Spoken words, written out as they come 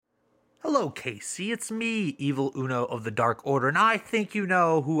Hello, Casey. It's me, Evil Uno of the Dark Order, and I think you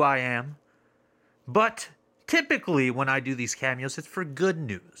know who I am. But typically, when I do these cameos, it's for good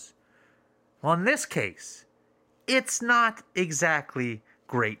news. Well, in this case, it's not exactly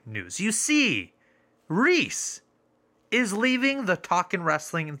great news. You see, Reese is leaving the Talkin'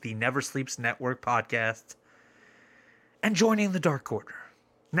 Wrestling, the Never Sleeps Network podcast, and joining the Dark Order.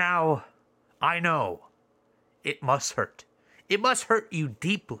 Now, I know, it must hurt. It must hurt you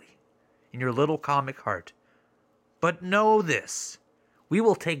deeply in your little comic heart. But know this, we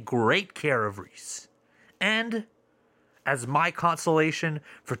will take great care of Reese. And as my consolation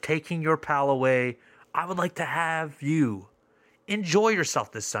for taking your pal away, I would like to have you enjoy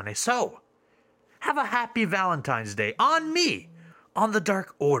yourself this Sunday. So, have a happy Valentine's Day on me, on the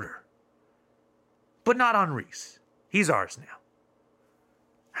Dark Order. But not on Reese. He's ours now.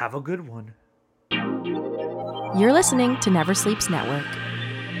 Have a good one. You're listening to Never Sleeps Network.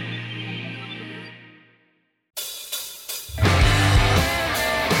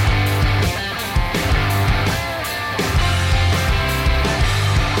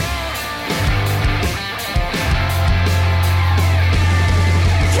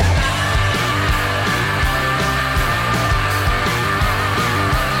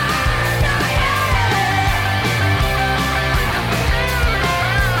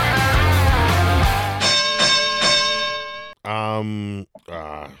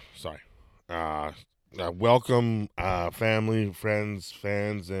 Welcome, family, friends,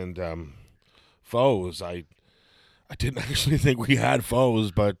 fans, and foes. I didn't actually think we had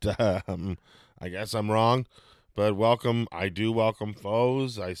foes, but I guess I'm wrong. But welcome. I do welcome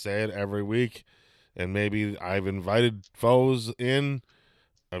foes. I say it every week, and maybe I've invited foes in.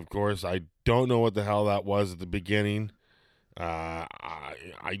 Of course, I don't know what the hell that was at the beginning. I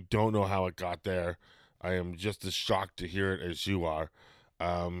don't know how it got there. I am just as shocked to hear it as you are.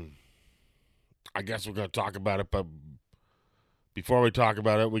 I guess we're going to talk about it, but before we talk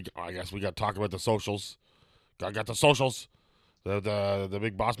about it, I guess we got to talk about the socials. I got the socials. The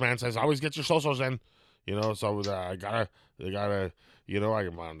big boss man says, always get your socials in, so I gotta,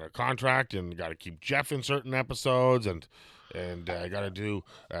 I'm under contract and got to keep Jeff in certain episodes and I got to do,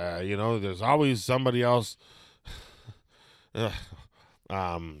 there's always somebody else to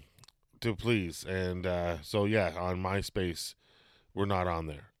please. And so, yeah, on MySpace, we're not on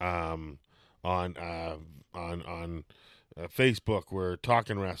there. On Facebook, we're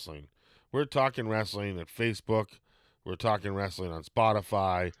Talking Wrestling. We're Talking Wrestling at Facebook. We're Talking Wrestling on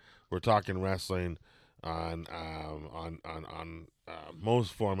Spotify. We're Talking Wrestling on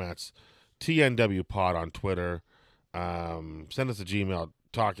most formats. TNW Pod on Twitter. Send us a Gmail,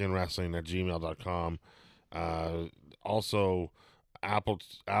 talkingwrestling@gmail.com. Also,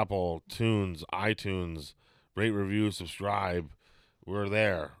 Apple Tunes, iTunes, rate, review, subscribe. We're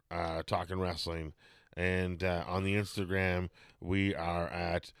there, Talking Wrestling. And on the Instagram, we are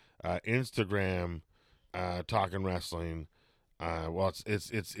at Instagram Talking Wrestling.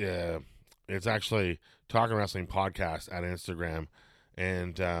 It's actually Talking Wrestling Podcast at Instagram.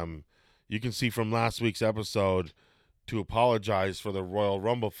 And you can see from last week's episode, to apologize for the Royal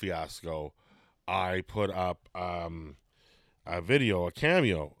Rumble fiasco, I put up a video, a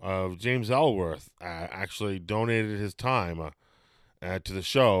cameo of James Ellsworth. Actually donated his time to the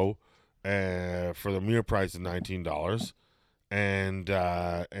show for the mere price of $19,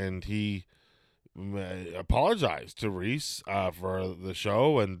 and he apologized to Reese for the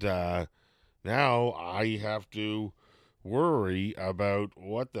show, and now I have to worry about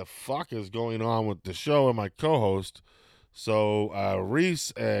what the fuck is going on with the show and my co-host. So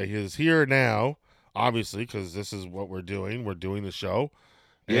Reese is here now, obviously, because this is what we're doing. We're doing the show,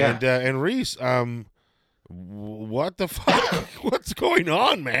 and Reese, what the fuck? What's going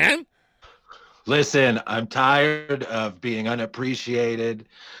on, man? Listen, I'm tired of being unappreciated.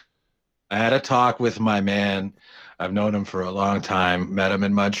 I had a talk with my man. I've known him for a long time, met him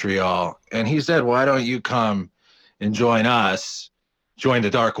in Montreal, and he said, why don't you come and join us, join the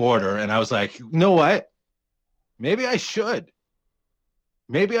Dark Order? And I was like, you know what? Maybe I should.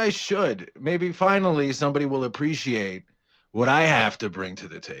 Maybe finally somebody will appreciate what I have to bring to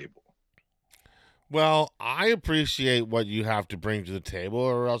the table. Well, I appreciate what you have to bring to the table,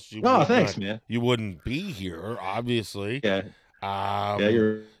 or else thanks, man. You wouldn't be here, obviously. Yeah. But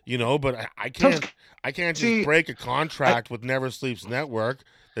I can't just break a contract with Never Sleeps Network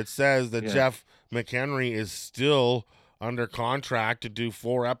that says that Jeff McHenry is still under contract to do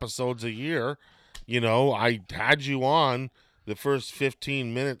 4 episodes a year. I had you on the first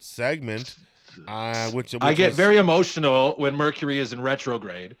 15-minute segment, which I get very emotional when Mercury is in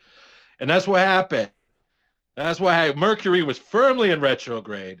retrograde. And that's what happened. Mercury was firmly in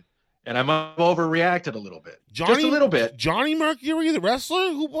retrograde. and I might have overreacted a little bit. Johnny, just a little bit. Johnny Mercury, the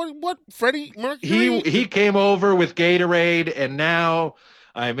wrestler? What? Freddie Mercury? He came over with Gatorade, and now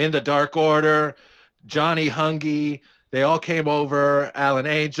I'm in the Dark Order. Johnny Hungy, they all came over. Alan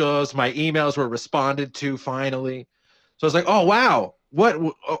Angels, my emails were responded to finally. So I was like, oh wow,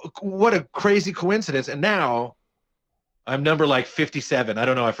 what a crazy coincidence. And now I'm number like 57. I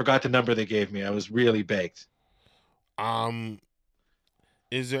don't know. I forgot the number they gave me. I was really baked.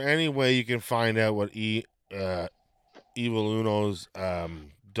 Is there any way you can find out what Evil Uno's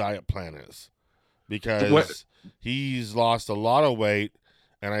diet plan is? Because he's lost a lot of weight,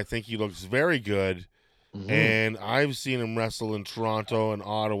 and I think he looks very good. Mm-hmm. And I've seen him wrestle in Toronto and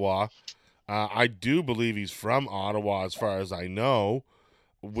Ottawa. I do believe he's from Ottawa, as far as I know,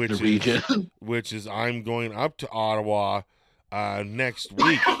 which is I'm going up to Ottawa next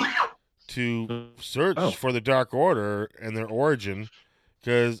week to search for the Dark Order and their origin,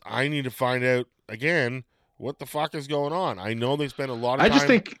 because I need to find out again what the fuck is going on. I know they spent a lot of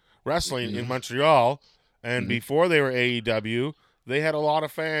time wrestling in Montreal, and before they were AEW, they had a lot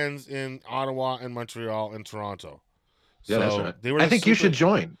of fans in Ottawa and Montreal and Toronto. Yeah, that's right. I think you should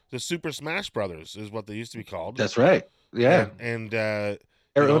join. The Super Smash Brothers is what they used to be called. That's right. Yeah. And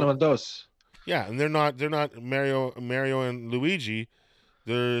dos. Yeah, and they're not Mario and Luigi.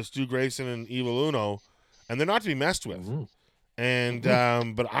 They're Stu Grayson and Evil Uno, and they're not to be messed with. Mm-hmm.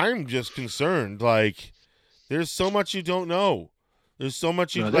 And but I'm just concerned. Like, there's so much you don't know. There's so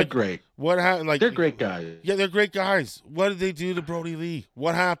much you. They're great. What happened? Like, they're great guys. Yeah, they're great guys. What did they do to Brody Lee?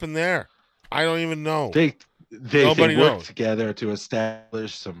 What happened there? I don't even know. They worked together to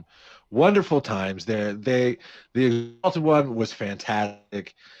establish some wonderful times. The Exalted One was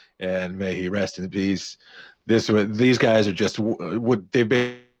fantastic, and may he rest in peace. These guys are just they've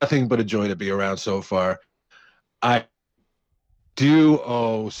been nothing but a joy to be around so far. I do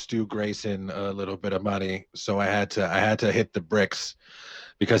owe Stu Grayson a little bit of money, so I had to hit the bricks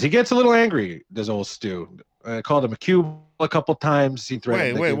because he gets a little angry. This old Stu. I called him a cue a couple times. He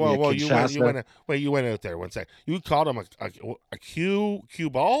threatened. Wait, you went out there one sec. You called him a cue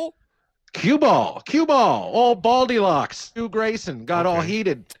ball? Cue ball. All baldy locks. Stu Grayson got all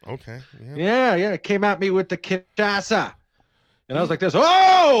heated. Okay. Yeah. Came at me with the Kinshasa. And I was like this,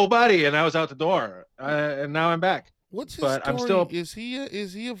 oh, buddy. And I was out the door. And now I'm back. What's his story? Is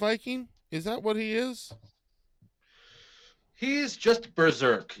he a Viking? Is that what he is? He's just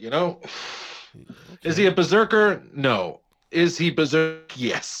berserk, Okay. Is he a berserker? No. Is he berserk?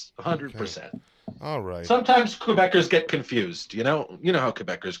 Yes, 100%. Okay. All right. Sometimes Quebecers get confused. You know how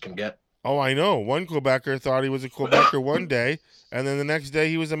Quebecers can get. Oh, I know. One Quebecer thought he was a Quebecer one day, and then the next day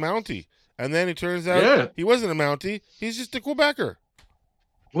he was a Mountie. And then it turns out he wasn't a Mountie. He's just a Quebecer.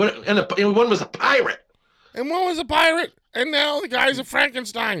 And one was a pirate. And one was a pirate. And now the guy's a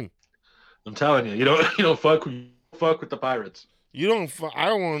Frankenstein. I'm telling you, you don't fuck with the pirates. I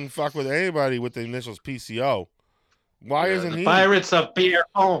don't want to fuck with anybody with the initials PCO. Why isn't he? Pirates of Beer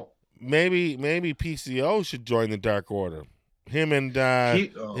Home. Maybe PCO should join the Dark Order. Him and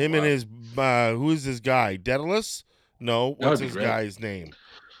his who is this guy? Daedalus? No, what's his guy's name?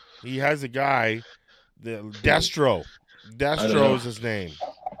 He has a guy, Destro. Destro is his name.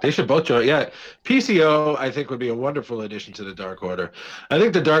 They should both join. Yeah, PCO I think would be a wonderful addition to the Dark Order. I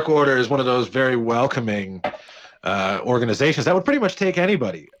think the Dark Order is one of those very welcoming organizations that would pretty much take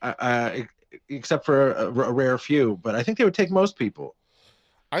anybody, except for a rare few. But I think they would take most people.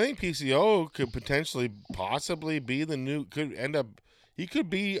 I think PCO could possibly be he could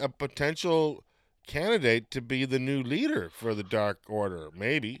be a potential candidate to be the new leader for the Dark Order.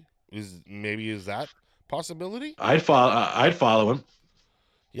 Maybe is that possibility? I'd follow him.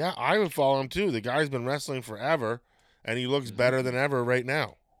 Yeah, I would follow him too. The guy's been wrestling forever, and he looks better than ever right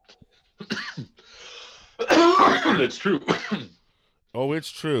now. It's true. Oh,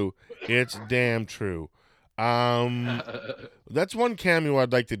 it's true. It's damn true. That's one cameo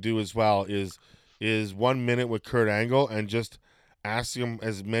I'd like to do as well is 1 minute with Kurt Angle and just ask him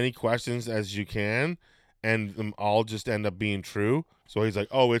as many questions as you can, and them all just end up being true. So he's like,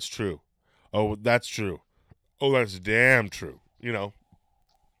 "Oh, it's true. Oh, that's true. Oh, that's damn true."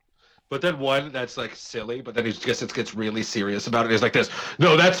 But then one that's like silly, but then he just gets really serious about it. He's like this.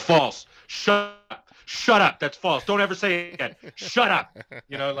 No, that's false. Shut up. That's false. Don't ever say it again. Shut up.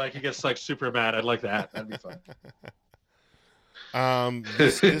 Like he gets like super mad. I'd like that. That'd be fun.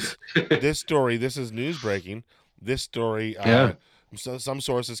 This story, this is news breaking. This story, some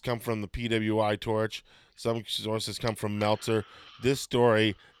sources come from the PWI Torch. Some sources come from Meltzer. This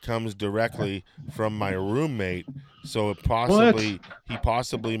story comes directly from my roommate, so he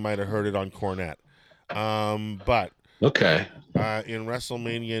possibly might have heard it on Cornet. But Okay. In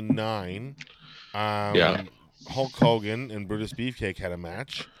WrestleMania 9, Yeah. Hulk Hogan and Brutus Beefcake had a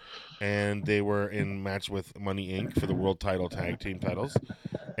match, and they were in match with Money Inc. for the world title tag team titles.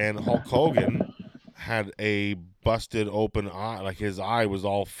 And Hulk Hogan had a busted open eye, like his eye was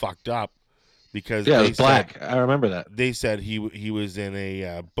all fucked up because Yeah, it was black. I remember that. they said he was in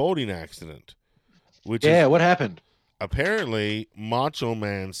a boating accident, which Yeah, is what happened? apparently Macho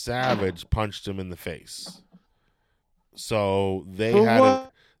Man Savage punched him in the face. So they For had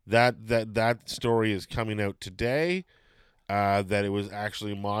what? that story is coming out today. That it was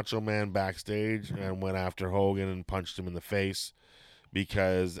actually Macho Man backstage and went after Hogan and punched him in the face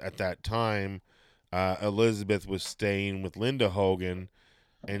because at that time Elizabeth was staying with Linda Hogan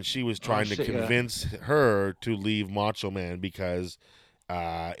and she was trying to shit, yeah. convince her to leave Macho Man because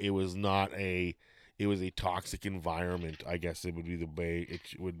it was a toxic environment. I guess it would be the way it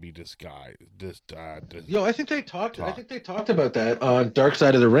would be disguised. Yo, I think they talked about that on Dark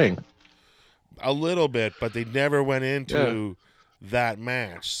Side of the Ring. A little bit, but they never went into that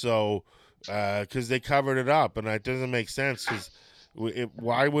match. So, because they covered it up, and it doesn't make sense. Because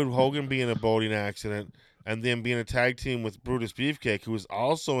why would Hogan be in a boating accident and then be in a tag team with Brutus Beefcake, who was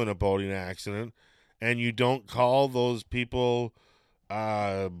also in a boating accident, and you don't call those people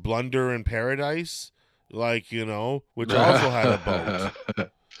Blunder in Paradise, like which also had a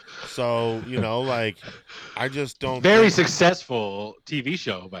boat. So, I just don't Very think... successful TV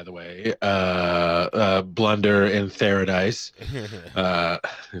show, by the way. Blunder in Paradise.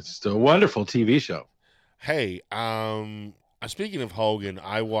 It's a wonderful TV show. Hey, speaking of Hogan,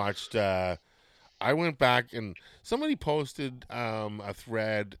 I watched I went back and somebody posted a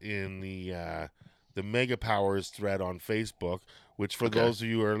thread in the Mega Powers thread on Facebook, which for those of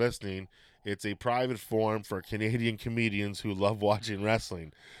you who are listening, it's a private forum for Canadian comedians who love watching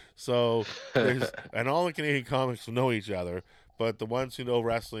wrestling. So and all the Canadian comics know each other, but the ones who know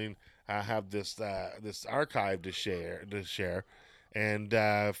wrestling have this archive to share. And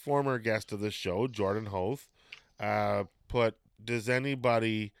former guest of the show, Jordan Hoth, put, does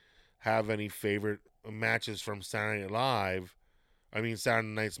anybody have any favorite matches from Saturday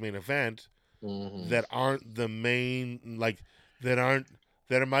Night's main event that aren't the main, like that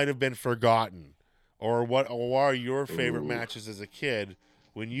might have been forgotten, or what are your favorite matches as a kid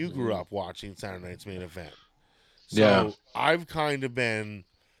when you grew up watching Saturday Night's main event? So I've kind of been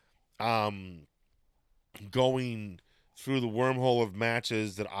going through the wormhole of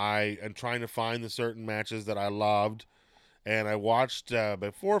matches that I am trying to find the certain matches that I loved, and I watched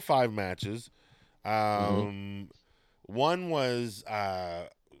about 4 or 5 matches. One was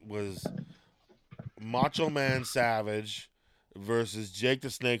Macho Man Savage versus Jake the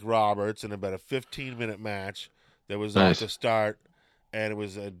Snake Roberts in about a 15-minute match that was off the start, and it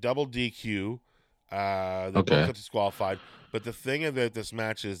was a double DQ. They both got disqualified. But the thing about this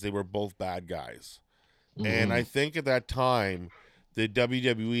match is they were both bad guys. And I think at that time, the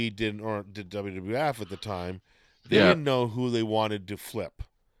WWE didn't, or the WWF at the time, they didn't know who they wanted to flip.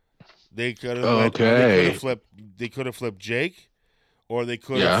 They could have they could have flipped Jake, or they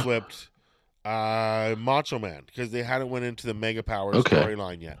could have flipped Macho Man, because they hadn't went into the Mega Powers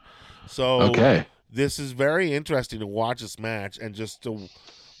storyline yet. So this is very interesting to watch this match and just to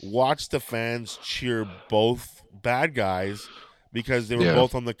watch the fans cheer both bad guys because they were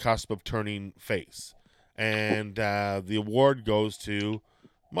both on the cusp of turning face. And the award goes to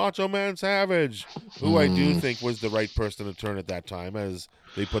Macho Man Savage, who I do think was the right person to turn at that time, as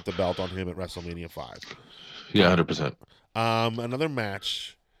they put the belt on him at WrestleMania 5. Yeah, 100%. Another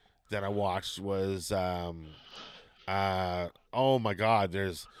match that I watched was oh my God,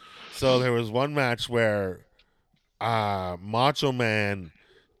 there was one match where Macho Man,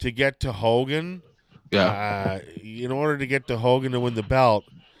 to get to Hogan, in order to get to Hogan to win the belt,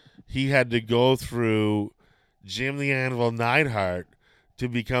 he had to go through Jim the Anvil Neidhart to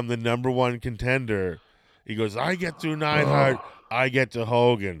become the #1 contender. He goes, I get through Neidhart, I get to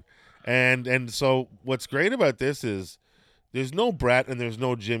Hogan. And so what's great about this is there's no Bret and there's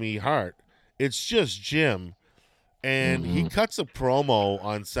no Jimmy Hart. It's just Jim. And he cuts a promo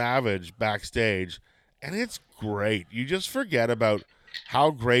on Savage backstage, and it's great. You just forget about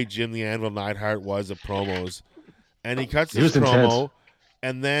how great Jim the Anvil Neidhart was at promos. And he cuts this promo,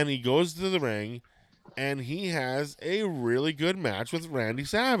 and then he goes to the ring, and he has a really good match with Randy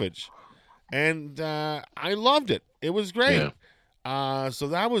Savage. And I loved it. It was great. So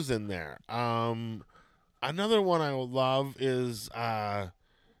that was in there. Another one I love is the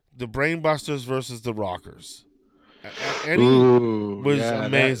Brainbusters versus the Rockers. Eddie was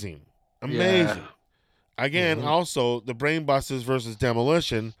amazing. Amazing. Again, also, the Brainbusters versus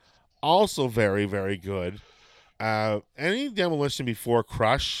Demolition, also very, very good. Any Demolition before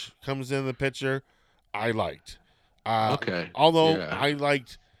Crush comes in the picture, I liked. Okay. Although Yeah. I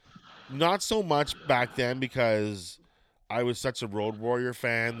liked not so much back then because I was such a Road Warrior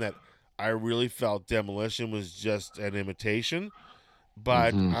fan that I really felt Demolition was just an imitation.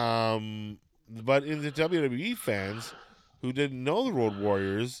 But but in the WWE fans who didn't know the Road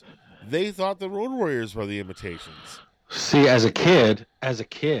Warriors, they thought the Road Warriors were the imitations. See, as a kid,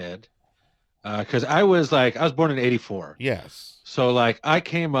 because I was born in '84. Yes. So I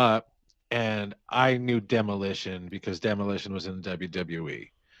came up and I knew Demolition because Demolition was in WWE.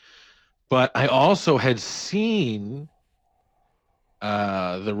 But I also had seen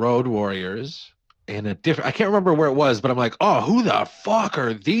the Road Warriors in a different, I can't remember where it was, but I'm like, oh, who the fuck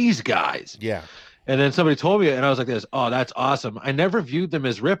are these guys? Yeah. And then somebody told me, and I was like, this, oh, that's awesome. I never viewed them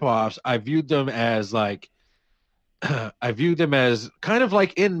as ripoffs. I viewed them as I viewed them as kind of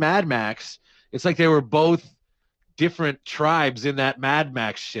like in Mad Max. It's like they were both different tribes in that Mad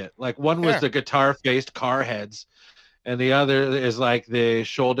Max shit. Like one was the guitar faced car heads, and the other is like the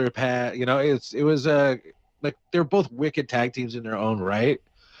shoulder pad. It was like they're both wicked tag teams in their own right.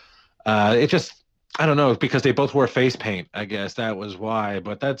 It just, I don't know, because they both wore face paint. I guess that was why.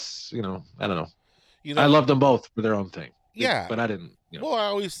 But that's, I don't know. I love them both for their own thing. Yeah, but I didn't. Well, I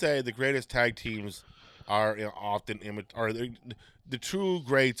always say the greatest tag teams are often the true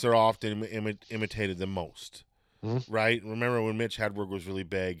greats are often imitated the most. Mm-hmm. Right? Remember when Mitch Hedberg was really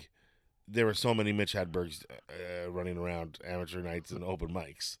big? There were so many Mitch Hedbergs running around amateur nights and open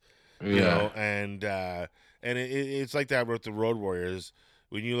mics. And it's like that with the Road Warriors.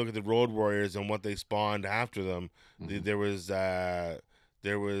 When you look at the Road Warriors and what they spawned after them, there was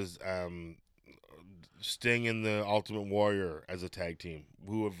Sting and the Ultimate Warrior as a tag team,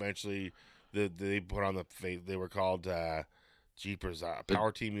 who eventually they put on the face. They were called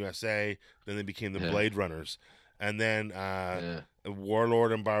Power Team USA. Then they became the Blade Runners, and then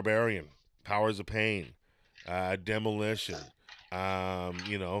Warlord and Barbarian, Powers of Pain, Demolition.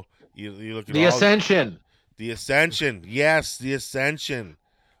 You look at the Ascension. The Ascension, yes, the Ascension,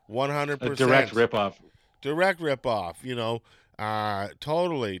 100%. Direct ripoff.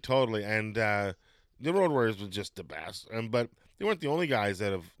 Totally, and the Road Warriors was just the best. But they weren't the only guys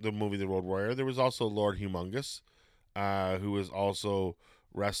out of the movie The Road Warrior. There was also Lord Humongous, who was also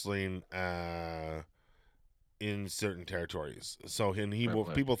wrestling in certain territories. So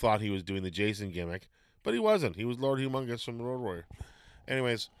people thought he was doing the Jason gimmick, but he wasn't. He was Lord Humongous from The Road Warrior.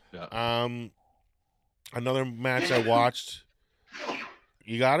 Anyways, another match I watched.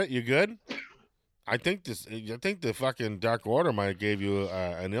 You got it? You good? I think the fucking Dark Order might have gave you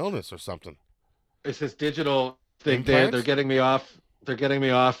an illness or something. It's this digital thing. They're getting me off. They're getting me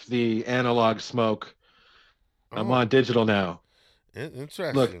off the analog smoke. I'm on digital now.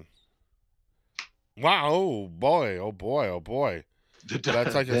 Interesting. Look. Wow! Oh boy!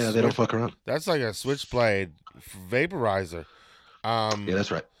 That's like they don't fuck around. That's like a Switchblade vaporizer. Yeah,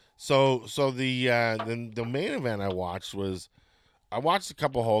 that's right. So the main event I watched a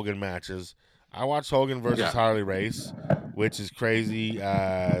couple Hogan matches. I watched Hogan versus Harley Race, which is crazy.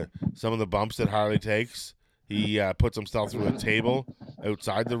 Some of the bumps that Harley takes. He puts himself through a table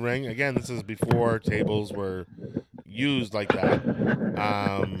outside the ring. Again, this is before tables were used like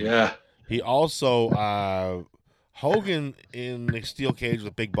that. He also Hogan in the steel cage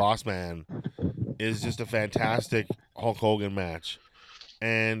with Big Boss Man is just a fantastic Hulk Hogan match.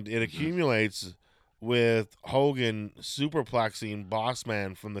 And it accumulates with Hogan superplexing Boss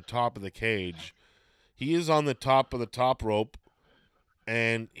Man from the top of the cage. He is on the top of the top rope,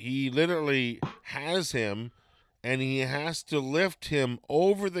 and he literally has him, and he has to lift him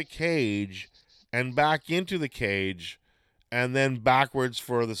over the cage and back into the cage, and then backwards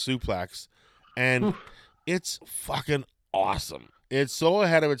for the suplex. And it's fucking awesome. It's so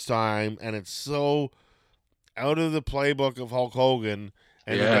ahead of its time, and it's so out of the playbook of Hulk Hogan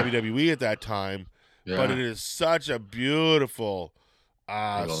and the WWE at that time, but it is such a beautiful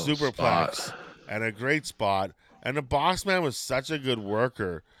superplex and a great spot. And the Boss Man was such a good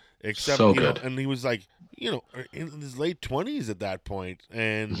worker, except so good. And he was like, in his late 20s at that point.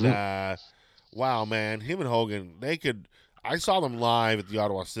 And wow, man, him and Hogan, I saw them live at the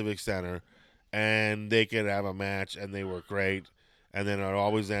Ottawa Civic Center, and they could have a match, and they were great. And then it would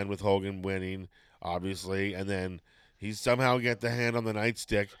always end with Hogan winning, obviously, and then he somehow get the hand on the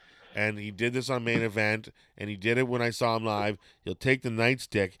nightstick, and he did this on Main Event, and he did it when I saw him live. He'll take the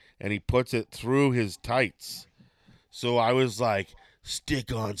nightstick, and he puts it through his tights. So I was like,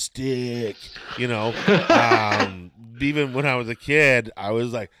 stick on stick, Even when I was a kid, I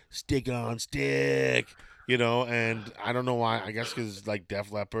was like, stick on stick, and I don't know why. I guess because like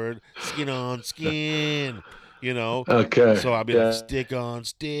Def Leppard, skin on skin. you know. Okay. So I'd be Yeah. like, stick on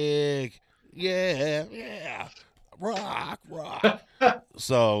stick. Yeah. Rock.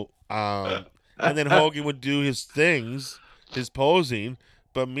 So, and then Hogan would do his things, his posing,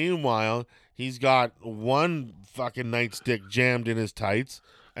 but meanwhile, he's got one fucking nightstick jammed in his tights,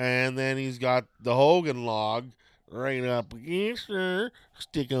 and then he's got the Hogan log right up against her,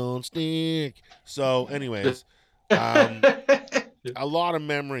 stick on stick. So, anyways, a lot of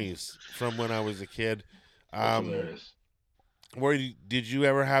memories from when I was a kid. That's hilarious. Did you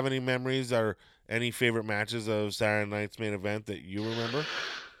ever have any memories or any favorite matches of Saturday Night's Main Event that you remember?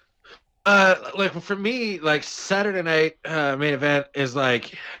 Like for me, like Saturday Night Main Event is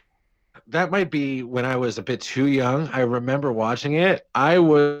like, that might be when I was a bit too young. I remember watching it. I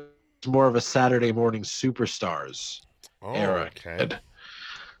was more of a Saturday Morning Superstars era kid.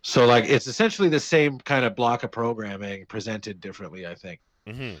 So like it's essentially the same kind of block of programming presented differently, I think.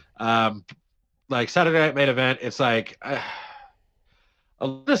 Mm-hmm. Like Saturday Night Main Event, it's like a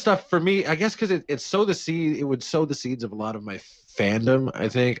lot of stuff for me, I guess, because it would sow the seeds of a lot of my fandom. I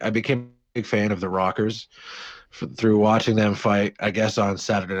think I became a big fan of the Rockers through watching them fight, I guess, on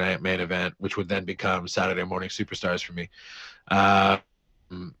Saturday Night Main Event, which would then become Saturday Morning Superstars for me.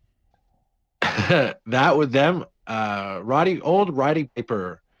 That with them, Roddy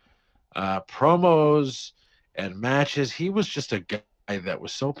Piper promos and matches. He was just a guy that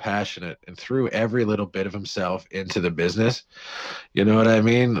was so passionate and threw every little bit of himself into the business. You know what I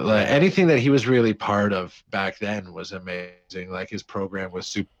mean? Like anything that he was really part of back then was amazing. Like his program with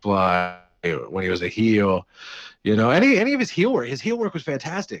Superfly when he was a heel. You know, any of his heel work was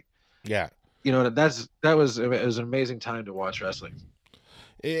fantastic. Yeah. You know, it was an amazing time to watch wrestling.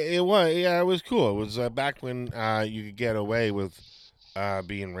 It was, yeah, it was cool. It was back when you could get away with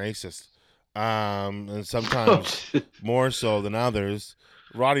being racist, and sometimes more so than others.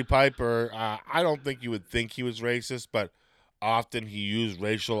 Roddy Piper, I don't think you would think he was racist, but often he used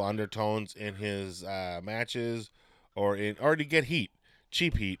racial undertones in his matches, or to get heat,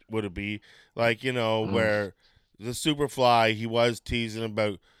 cheap heat would it be, like, you know, where the Superfly, he was teasing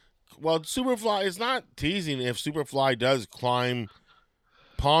about. Well, Superfly is not teasing if Superfly does climb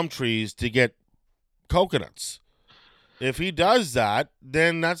palm trees to get coconuts. If he does that,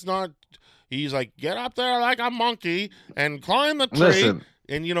 then that's not. He's like, get up there like a monkey and climb the tree. Listen,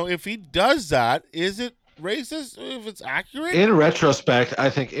 and you know, if he does that, is it racist if it's accurate? In retrospect, I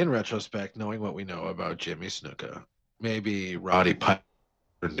think knowing what we know about Jimmy Snuka, maybe Roddy Piper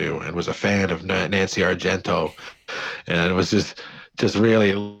knew and was a fan of Nancy Argento, and it was just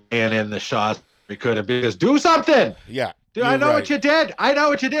really laying in the shots we could have, because do something. Yeah. Dude, I know what you did. I know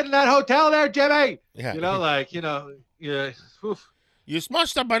what you did in that hotel there, Jimmy. Yeah. You know, like, you know, yeah. Oof. You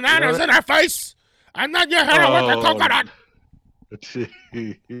smushed the bananas in her face, and then you hit her with the coconut.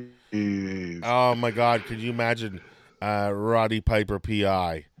 Oh my God! Could you imagine Roddy Piper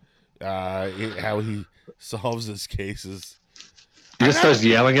PI? How he solves his cases. He just starts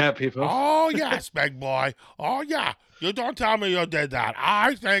yelling at people. Oh yes, big boy. Oh yeah. You don't tell me you did that.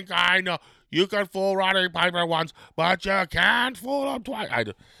 I think I know. You can fool Roddy Piper once, but you can't fool him twice.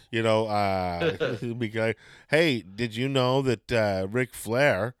 Because, hey, did you know that Ric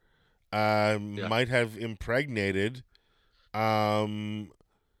Flair might have impregnated Lacey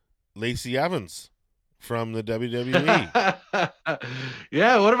Evans from the WWE?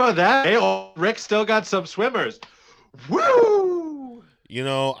 Yeah, what about that? Hey, Rick still got some swimmers. Woo! You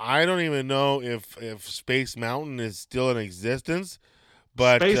know, I don't even know if Space Mountain is still in existence,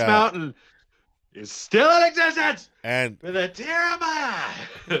 but Space Mountain is still in existence, and with a tear of my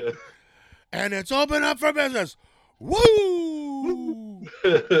eye. And it's open up for business. Woo!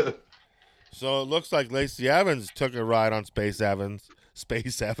 So it looks like Lacey Evans took a ride on Space Mountain.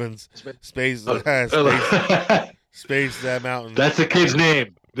 That's the kid's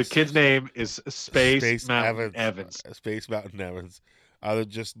name. The kid's name is Space Mountain Evans. Space Mountain Evans.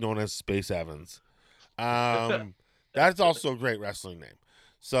 Just known as Space Evans. That's also a great wrestling name.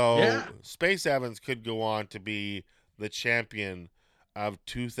 So yeah. Space Evans could go on to be the champion of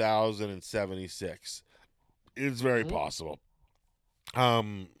 2076. It's very possible.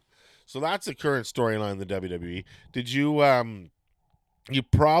 So that's the current storyline in the WWE. Did you you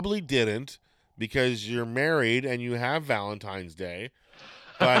probably didn't, because you're married and you have Valentine's Day.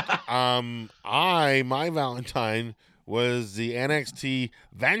 But my Valentine was the NXT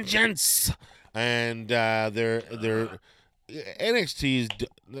Vengeance, and their NXT's.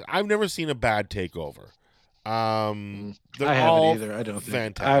 I've never seen a bad takeover. I haven't either. I don't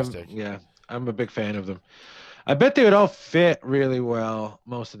think. Fantastic. I'm a big fan of them. I bet they would all fit really well.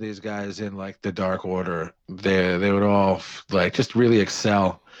 Most of these guys in like the Dark Order, they would all like just really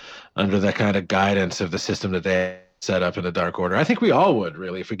excel. under the kind of guidance of the system that they set up in the Dark Order. I think we all would,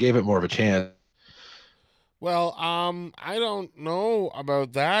 really, if we gave it more of a chance. Well, I don't know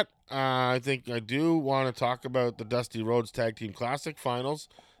about that. I think I do want to talk about the Dusty Rhodes Tag Team Classic Finals,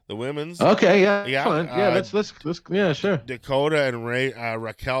 the women's. Okay, yeah, Yeah, fine. Yeah, let's yeah, sure. Dakota and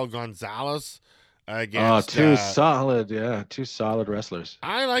Raquel Gonzalez Oh, against. two solid wrestlers.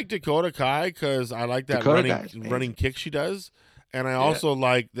 I like Dakota Kai because I like that Dakota Kai's amazing. running kick she does, and I also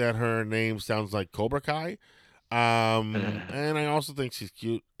like that her name sounds like Cobra Kai. And I also think she's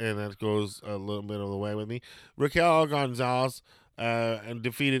cute, and that goes a little bit of the way with me. Raquel Gonzalez and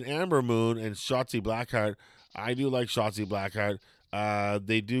defeated Amber Moon and Shotzi Blackheart. I do like Shotzi Blackheart.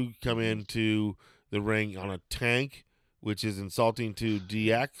 They do come into the ring on a tank, which is insulting to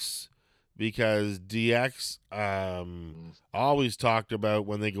DX because DX always talked about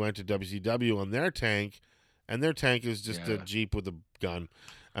when they go into WCW on their tank, and their tank is just a Jeep with a gun.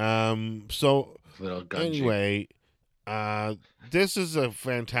 So Little gun anyway, this is a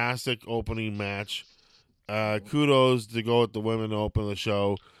fantastic opening match. Kudos to go with the women to open the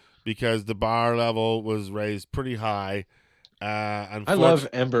show because the bar level was raised pretty high. I love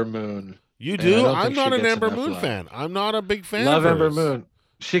Ember Moon. You do? I'm not an Ember Moon fan. I'm not a big fan. Love of Ember hers. Moon.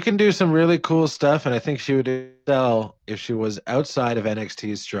 She can do some really cool stuff, and I think she would excel if she was outside of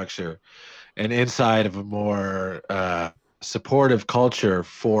NXT's structure and inside of a more supportive culture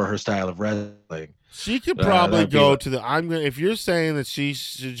for her style of wrestling. She could probably go to the. If you're saying that she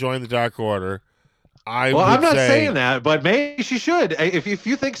should join the Dark Order, I'm not saying that, but maybe she should. If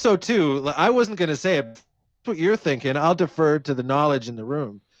you think so too, I wasn't going to say it. That's what you're thinking. I'll defer to the knowledge in the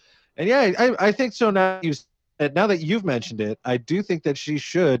room. And yeah, I think so. Now that you've mentioned it, I do think that she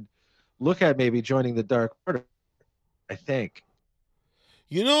should look at maybe joining the Dark Order. I think.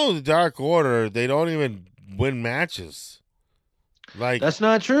 The Dark Order, they don't even win matches. Like that's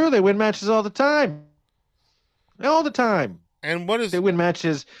not true. They win matches all the time. All the time. And what is they win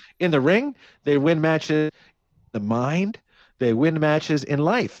matches in the ring? They win matches in the mind. They win matches in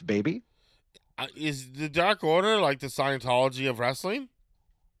life, baby. Is the Dark Order like the Scientology of wrestling?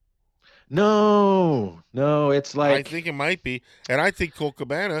 No, it's like I think it might be, and I think Colt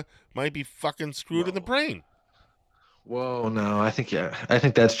Cabana might be fucking screwed in the brain. Whoa, no, I think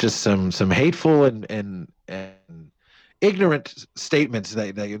that's just some hateful and ignorant statements.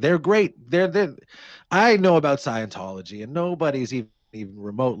 They're great. They're I know about Scientology, and nobody's even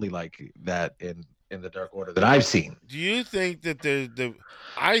remotely like that in the Dark Order that I've seen. Do you think that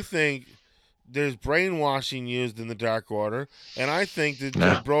I think there's brainwashing used in the Dark Order, and I think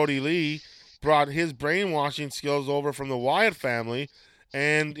that Brody Lee brought his brainwashing skills over from the Wyatt family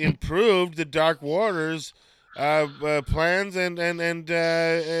and improved the Dark Order's plans and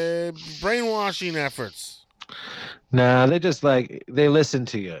brainwashing efforts. Nah, they just they listen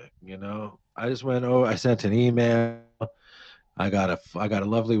to you. I just went. Oh, I sent an email. I got a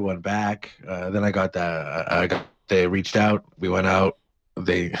lovely one back. Then I got that. They reached out. We went out.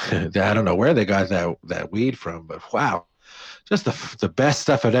 They I don't know where they got that weed from, but wow, just the best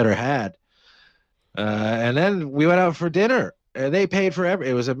stuff I'd ever had. And then we went out for dinner, and they paid for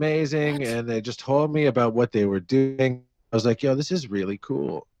it was amazing. What? And they just told me about what they were doing. I was like, yo, this is really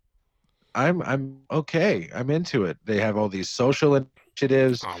cool. I'm okay. I'm into it. They have all these social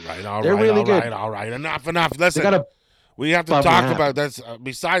initiatives. All right. They're really good. All right. Enough. Listen, we have to talk about that's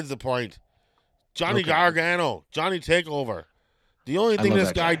besides the point. Johnny Gargano, Johnny Takeover. The only thing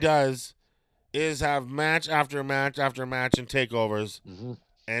this guy does is have match after match after match and takeovers,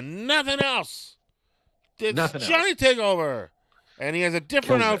 and nothing else. It's Johnny Takeover, and he has a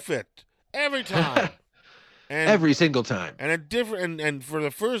different outfit every time. And, every single time. And a different and for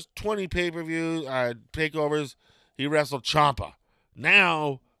the first 20 pay-per-view takeovers, he wrestled Ciampa.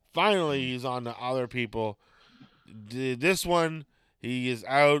 Now, finally, he's on to other people. This one, he is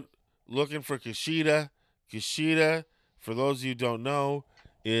out looking for Kushida. Kushida, for those of you who don't know,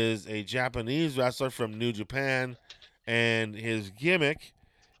 is a Japanese wrestler from New Japan, and his gimmick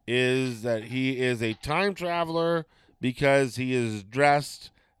is that he is a time traveler because he is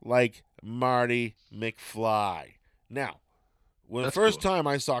dressed like Marty McFly. Now, the first time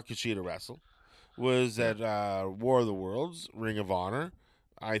I saw Kushida wrestle was at War of the Worlds, Ring of Honor,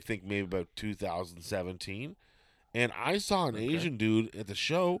 I think maybe about 2017, and I saw an Asian dude at the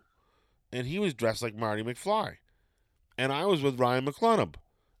show, and he was dressed like Marty McFly. And I was with Ryan McClunnob,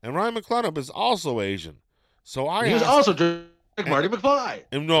 and Ryan McClunnob is also Asian. So he was also dressed like Marty McFly.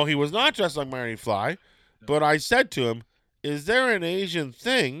 And no, he was not dressed like Marty McFly, but I said to him, is there an Asian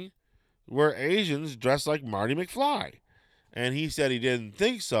thing where Asians dress like Marty McFly? And he said he didn't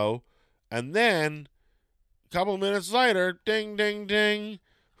think so. And then, a couple minutes later, ding, ding, ding,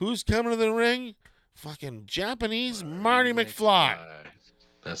 Who's coming to the ring? Fucking Japanese Marty McFly.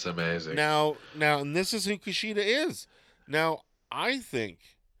 That's amazing. Now, and this is who Kushida is. Now, I think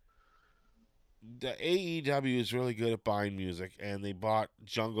the AEW is really good at buying music, and they bought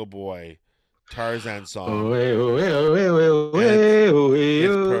Jungle Boy Tarzan song. It's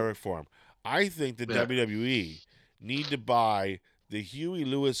perfect for him. I think the WWE need to buy the Huey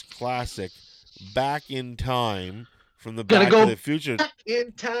Lewis classic Back in Time from the Back to the Future. Back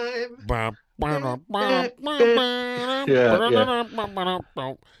in time. Nice.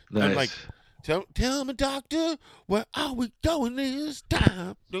 And like, tell me, doctor, where are we going this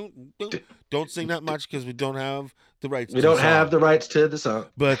time? Don't sing that much because we don't have the rights. We don't have the rights to the song.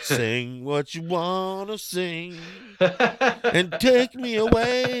 But sing what you want to sing and take me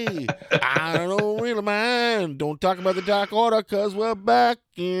away. I don't really mind. Don't talk about the Dark Order because we're back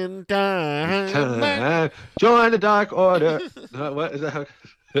in time. Join the Dark Order. What is that?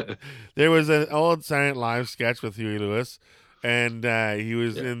 There was an old Silent Live sketch with Huey Lewis, and he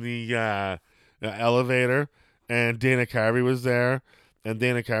was in the elevator, and Dana Carvey was there, and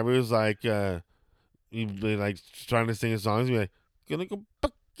Dana Carvey was like, he'd be like trying to sing his songs, he'd be like, gonna go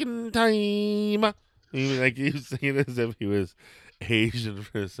back in time. He was singing as if he was Asian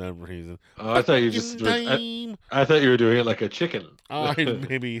for some reason. Oh, I thought you just. I thought you were doing it like a chicken.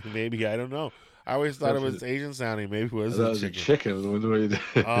 Maybe I don't know. I always thought it was Asian sounding. Maybe it was a chicken.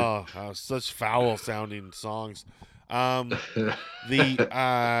 Oh, such foul sounding songs. So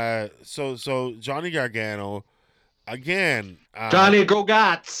Johnny Gargano again. Johnny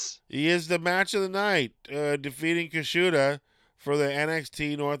Gogats. He is the match of the night, defeating Kushida for the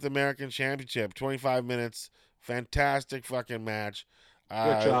NXT North American Championship. 25 minutes, fantastic fucking match.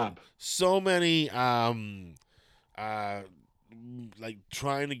 Good job. So many like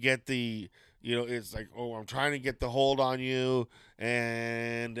trying to get the. It's like, oh, I'm trying to get the hold on you,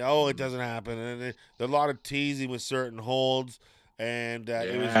 and it doesn't happen. And there's a lot of teasing with certain holds, and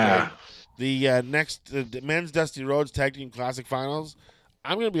it was great. The next men's Dusty Rhodes Tag Team Classic Finals.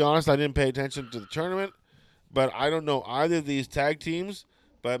 I'm going to be honest, I didn't pay attention to the tournament, but I don't know either of these tag teams.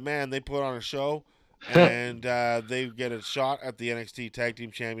 But man, they put on a show, and they get a shot at the NXT Tag Team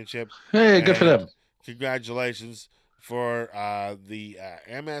Championship. Hey, good for them! Congratulations for the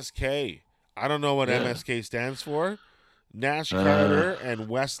MSK. I don't know what MSK stands for. Nash Carter and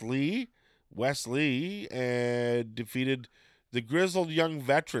Wes Lee. Wes Lee defeated the Grizzled Young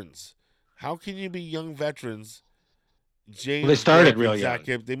Veterans. How can you be young veterans? James they started real young.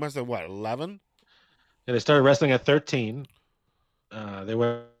 They must have, 11? Yeah, they started wrestling at 13. They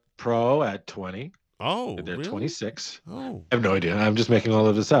went pro at 20. Oh, they're really? 26. Oh. I have no idea. I'm just making all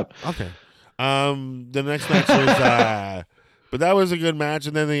of this up. Okay. The next match was... but that was a good match.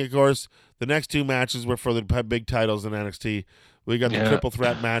 And then, of course... The next two matches were for the big titles in NXT. We got the triple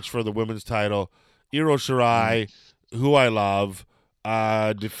threat match for the women's title. Io Shirai, who I love,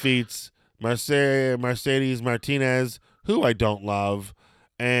 defeats Mercedes Martinez, who I don't love,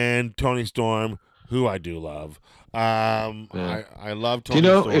 and Toni Storm, who I do love. I love Toni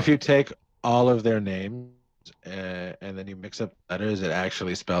Storm. If you take all of their names and then you mix up letters, it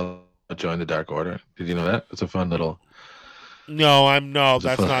actually spells Join the Dark Order? Did you know that? It's a fun little...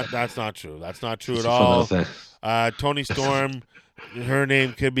 That's not true. That's not true at all. Toni Storm, her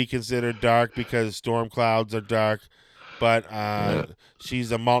name could be considered dark because storm clouds are dark, but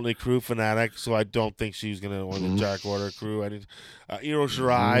she's a Motley Crue fanatic, so I don't think she's gonna win the Dark Order crew. Io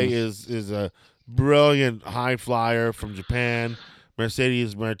Shirai is a brilliant high flyer from Japan.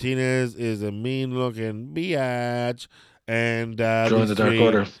 Mercedes Martinez is a mean looking biatch. And join the Dark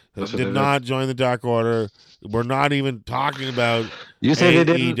Order. Did not join the Dark Order. We're not even talking about you say AEW.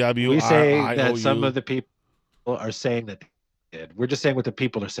 They didn't. We say that some of the people are saying that they did. We're just saying what the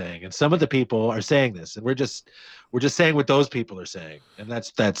people are saying, and some of the people are saying this, and we're just saying what those people are saying, and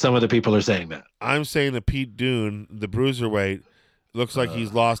that's that some of the people are saying that. I'm saying that Pete Dunne, the bruiserweight, looks like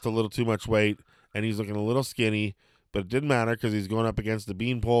he's lost a little too much weight, and he's looking a little skinny, but it didn't matter because he's going up against the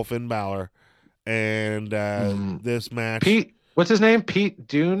Beanpole Finn Balor. And this match... Pete, what's his name? Pete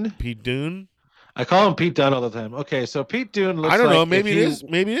Dunne? Pete Dunne? I call him Pete Dunne all the time. Okay, so Pete Dunne looks like... I don't know. Maybe it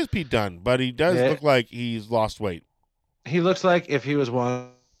is Pete Dunne, but he does look like he's lost weight. He looks like if he was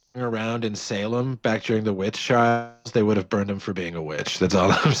wandering around in Salem back during the witch trials, they would have burned him for being a witch. That's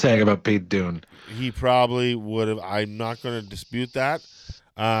all I'm saying about Pete Dunne. He probably would have. I'm not going to dispute that.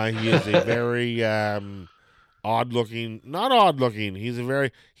 He is a very... not odd looking.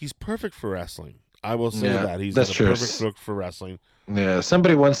 He's perfect for wrestling. I will say that. He's a perfect look for wrestling. Yeah.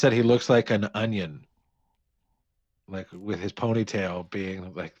 Somebody once said he looks like an onion. Like with his ponytail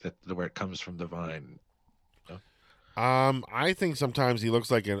being like where it comes from the vine. I think sometimes he looks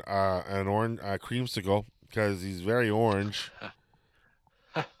like an orange creamsicle because he's very orange.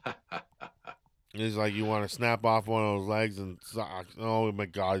 He's like, you want to snap off one of those legs and suck. Oh my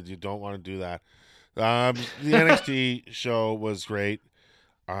God, you don't want to do that. The NXT show was great.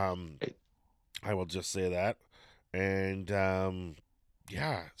 I will just say that. And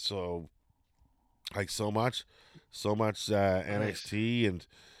yeah, so like so much NXT,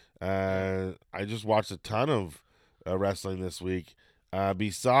 and I just watched a ton of wrestling this week.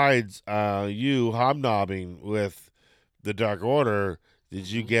 Besides you hobnobbing with the Dark Order, did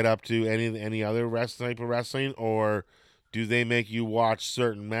you get up to any other type of wrestling, or do they make you watch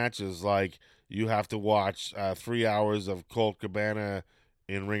certain matches? Like you have to watch 3 hours of Colt Cabana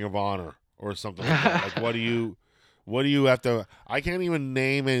in Ring of Honor or something like that. Like what do you have to? I can't even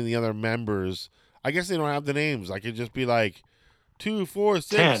name any of the other members. I guess they don't have the names. I could just be like 2, 4,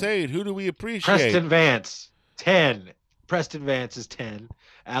 6, 10. 8. Who do we appreciate? Preston Vance, 10. Preston Vance is 10.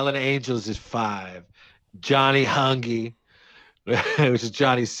 Alan Angels is 5. Johnny Hungy, which is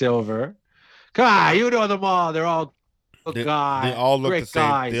Johnny Silver. Come on, you know them all. They're all They guys. all look great the same.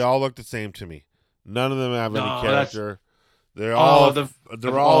 guys. They all look the same to me. None of them have any No, character. They're all all of them.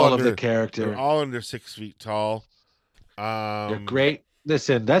 They're all all of under the character. They're all under 6 feet tall. They're great.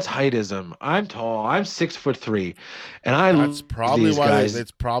 Listen, that's heightism. I'm tall. I'm 6'3", and I That's love probably these why. guys. That's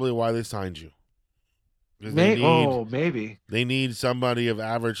probably why they signed you. 'Cause Maybe. they need somebody of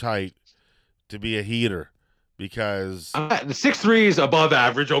average height to be a heater, because The 6'3" is above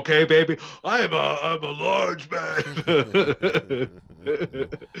average, okay, baby. I'm a large man.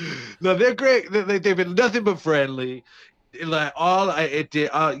 No, they're great. They've been nothing but friendly. Like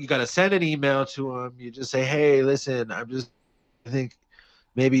you gotta send an email to them. You just say, hey, listen, I think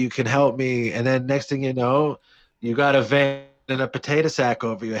maybe you can help me. And then next thing you know, you got a van and a potato sack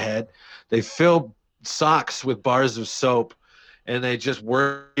over your head. They fill socks with bars of soap, and they just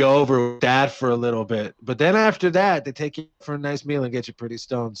work you over with that for a little bit. But then after that, they take you for a nice meal and get you pretty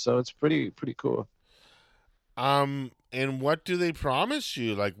stoned. So it's pretty cool. and what do they promise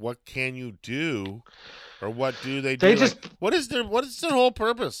you? Like, what can you do, or what do they do? They just what is their whole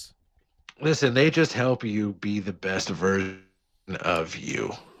purpose? listen. They just help you be the best version of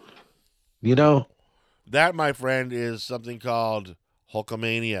you. You know. That, my friend, is something called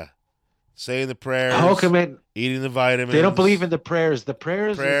Hulkamania. Saying the prayers, eating the vitamins. They don't believe in the prayers. The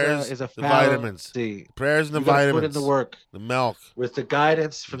prayers is a the vitamins. Prayers and the vitamins. Put in the work. The milk. With the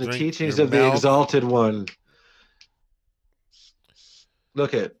guidance from the Drink teachings your of milk. the Exalted One.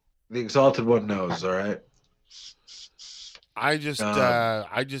 Look at the Exalted One knows, all right? I just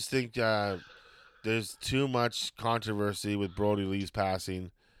think there's too much controversy with Brody Lee's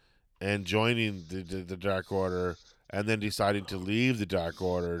passing and joining the Dark Order, and then deciding to leave the Dark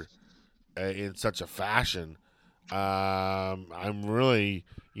Order in such a fashion. I'm really,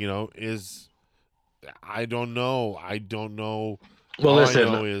 I don't know. Well, All listen,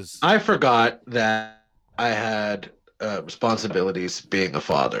 I know is I forgot that I had responsibilities being a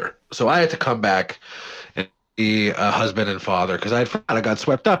father. So I had to come back and be a husband and father because I got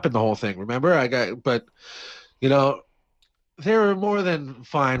swept up in the whole thing. Remember? But they were more than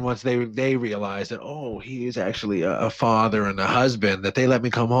fine once they realized that, oh, he is actually a father and a husband, that they let me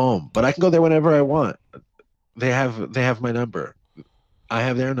come home. But I can go there whenever I want. They have my number. I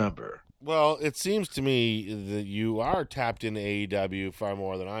have their number. Well, it seems to me that you are tapped into AEW far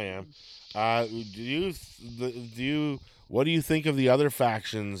more than I am. What do you think of the other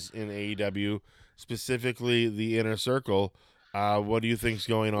factions in AEW, specifically the Inner Circle? What do you think's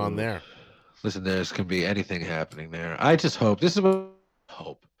going on there? Listen, there's can be anything happening there. I just hope, this is what I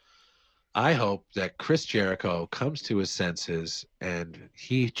hope. I hope that Chris Jericho comes to his senses and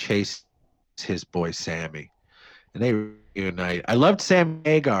he chases his boy Sammy, and they reunite. I loved Sam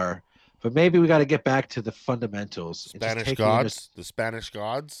Hagar, but maybe we got to get back to the fundamentals. Spanish gods, the Spanish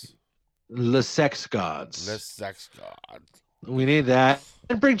gods, the sex gods. the sex gods. We need that,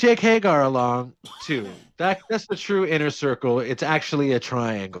 and bring Jake Hagar along too. That's the true Inner Circle. It's actually a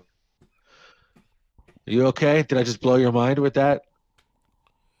triangle. Are you okay? Did I just blow your mind with that?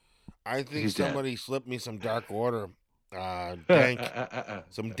 I think He's somebody slipped me some Dark Order, dank,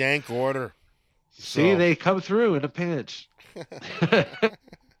 some dank order. See, So- they come through in a pinch.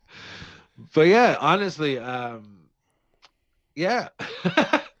 But yeah, honestly, yeah.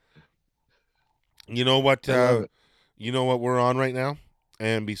 You know what? I love it. You know what we're on right now,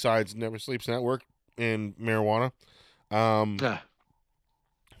 and besides Never Sleeps Network and marijuana, Yeah.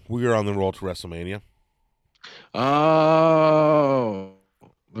 we are on the road to WrestleMania, Oh,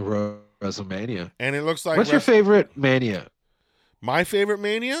 the WrestleMania. and it looks like What's your favorite Mania? my favorite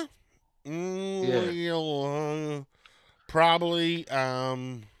Mania. Probably.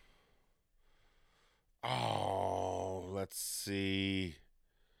 Let's see.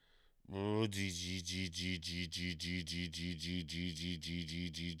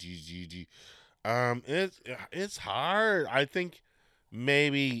 It's hard. I think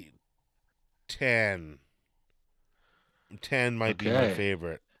maybe 10. 10 might be my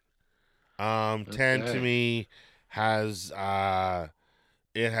favorite. 10 to me has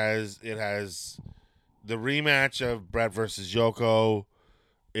it has the rematch of Brett versus Yoko.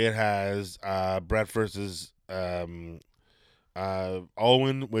 It has Brett versus Owen,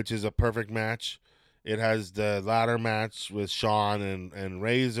 which is a perfect match. It has the ladder match with Shawn and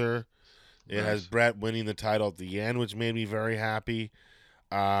Razor. It has Brett winning the title at the end, which made me very happy.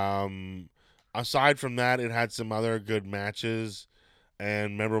 Aside from that, it had some other good matches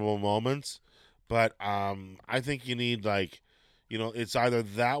and memorable moments. But I think you need, like, it's either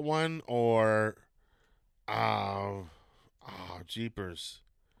that one or jeepers.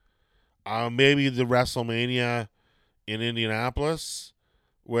 Maybe the WrestleMania in Indianapolis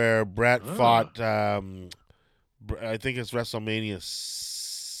where Brett fought I think it's WrestleMania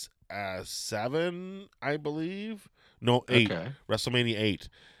 7, I believe. No, 8. Okay. WrestleMania 8.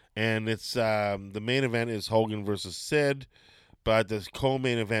 And it's the main event is Hogan versus Sid, but the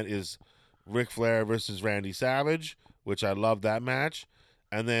co-main event is Ric Flair versus Randy Savage, which I love that match.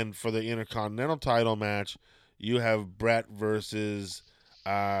 And then for the Intercontinental title match, you have Brett versus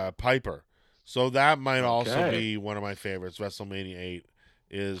Piper. So that might also be one of my favorites. WrestleMania 8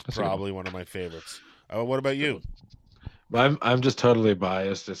 is probably one of my favorites. What about you? I'm just totally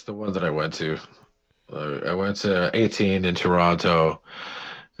biased. It's the one that I went to. I went to 18 in Toronto,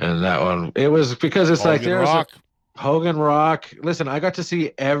 and that one, it was because it's Hogan like there's Rock. Hogan Rock. Listen, I got to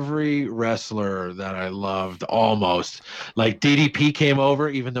see every wrestler that I loved almost. Like DDP came over,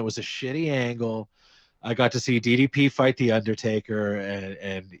 even though it was a shitty angle. I got to see DDP fight The Undertaker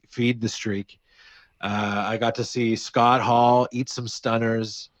and feed the streak. I got to see Scott Hall eat some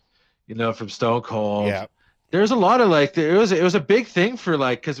stunners, from Stone Cold. Yeah. There's a lot of it was a big thing for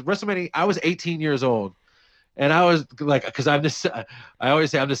because WrestleMania, I was 18 years old, and I was like, because I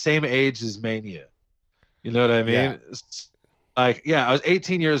always say I'm the same age as Mania. You know what I mean? Yeah. I was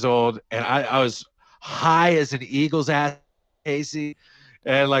 18 years old, and I was high as an Eagle's ass, Casey,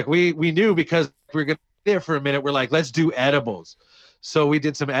 and we knew because we were gonna be there for a minute. We're like, let's do edibles. So we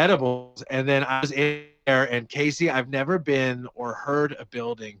did some edibles, and then I was in there, and Casey, I've never been or heard a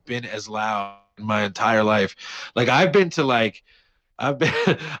building been as loud in my entire life. I've been to I've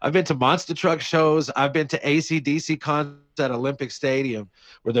been to monster truck shows. I've been to AC/DC concerts at Olympic Stadium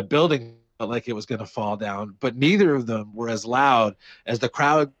where the building felt like it was going to fall down, but neither of them were as loud as the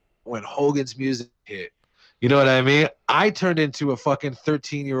crowd when Hogan's music hit. You know what I mean? I turned into a fucking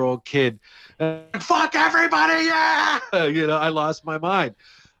 13-year-old kid. Fuck everybody, yeah! I lost my mind.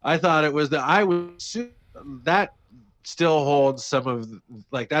 I thought it was that still holds some of,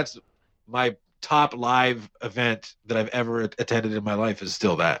 that's my top live event that I've ever attended in my life is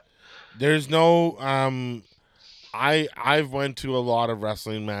still that. There's no, I've went to a lot of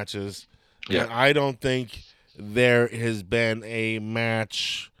wrestling matches, and I don't think there has been a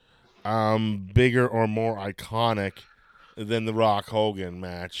match bigger or more iconic than the Rock Hogan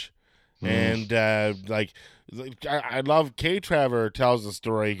match. And I love K. Trevor tells the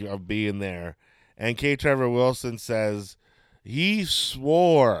story of being there, and K. Trevor Wilson says he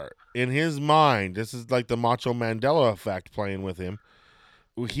swore in his mind, this is like the Macho Mandela effect playing with him,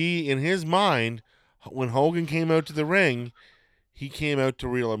 in his mind, when Hogan came out to the ring, he came out to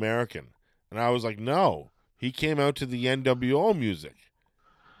Real American. And I was like, no, he came out to the NWO music.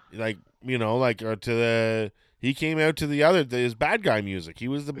 He came out to his bad guy music. He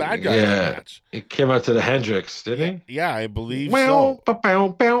was the bad guy in the match. He came out to the Hendrix, didn't he? Yeah, I believe so. Yeah,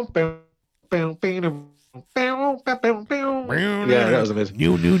 that was amazing.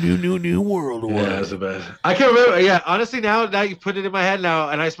 New world order. Yeah, that was the best. I can't remember. Yeah, honestly, now you put it in my head now,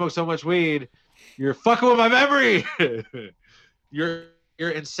 and I smoke so much weed, you're fucking with my memory. You're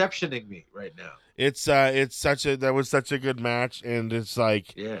inceptioning me right now. That was such a good match, and it's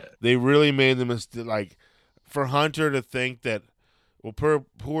they really made the mistake. For Hunter to think that, poor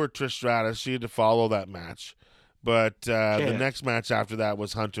Trish Stratus, she had to follow that match, but the next match after that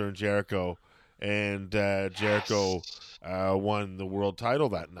was Hunter and Jericho, and Jericho won the world title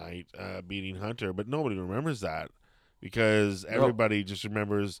that night, beating Hunter. But nobody remembers that because everybody just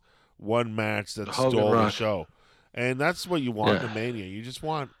remembers one match that stole the show. And that's what you want in Mania. You just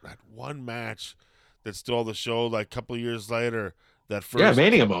want that one match that stole the show. Like a couple of years later, that first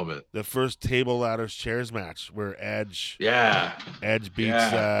Mania moment, the first table ladders chairs match where Edge beats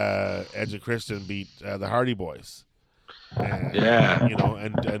Edge and Christian beat the Hardy Boys. And, Yeah. you know,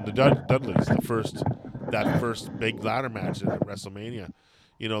 and the Dudleys, that first big ladder match at WrestleMania,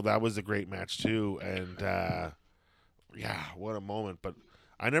 you know, that was a great match too. And yeah, what a moment! But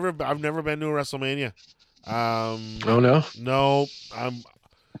I've never been to a WrestleMania. Oh no. No,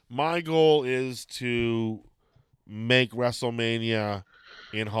 my goal is to make WrestleMania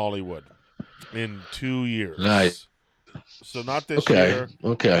in Hollywood in 2 years. Nice. So not this Okay. year,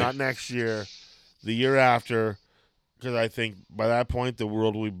 Okay. not next year, the year after, because I think by that point the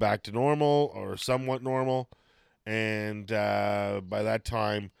world will be back to normal or somewhat normal, and by that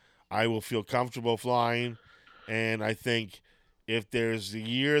time I will feel comfortable flying. And I think if there's a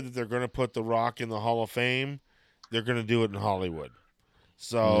year that they're going to put The Rock in the Hall of Fame, they're going to do it in Hollywood.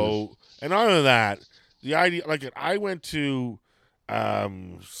 So, and other than that, the idea, like I went to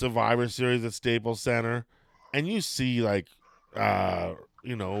Survivor Series at Staples Center, and you see like,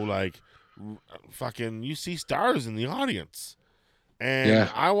 you know, like fucking, you see stars in the audience, and Yeah.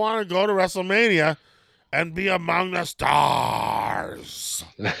 I want to go to WrestleMania and be among the stars.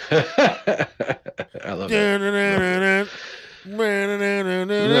 I love that.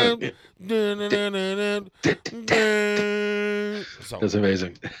 So, That's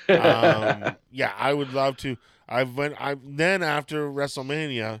amazing. yeah, I would love to. Then after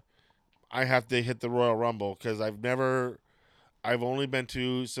WrestleMania, I have to hit the Royal Rumble because I've only been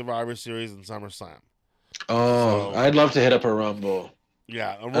to Survivor Series and SummerSlam. Oh, So- I'd love to hit up a Rumble.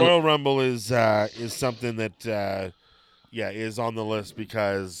 Yeah, a Royal Rumble is something that is on the list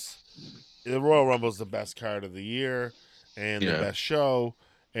because the Royal Rumble is the best card of the year and the Yeah. best show,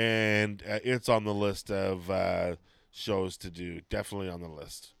 and it's on the list of shows to do. Definitely on the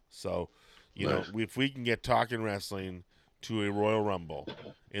list. So, you Nice. know, if we can get Talking Wrestling to a Royal Rumble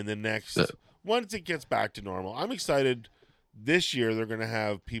in the next once it gets back to normal, I'm excited. This year they're going to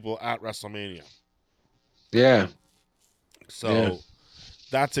have people at WrestleMania, Yeah, so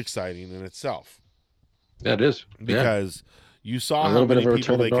that's exciting in itself. that is. Yeah, Because you saw a how little bit many of a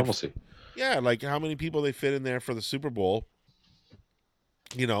people return they of could, normalcy. yeah, like how many people they fit in there for the Super Bowl.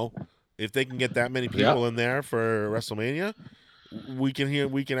 You know, if they can get that many people in there for WrestleMania, we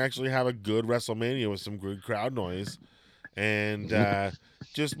can actually have a good WrestleMania with some good crowd noise, and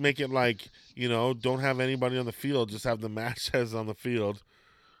just make it like, you know, don't have anybody on the field, just have the matches on the field.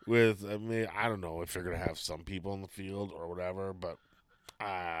 With, I mean, I don't know if you're gonna have some people in the field or whatever, but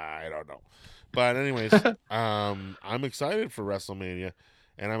I don't know. But anyways, I'm excited for WrestleMania,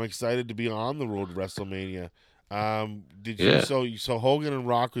 and I'm excited to be on the road to WrestleMania. Did you? Yeah. So Hogan and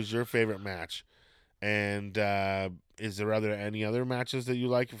Rock was your favorite match, and is there any other matches that you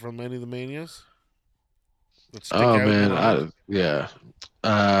like from any of the Manias? That stick Oh out in your man, mind? yeah.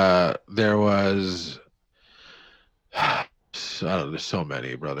 There was. I don't know. There's so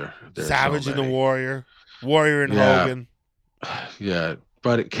many, brother. There's Savage so and the many. Warrior and Yeah. Hogan. Yeah,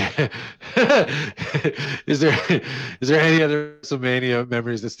 but it can't. is there any other WrestleMania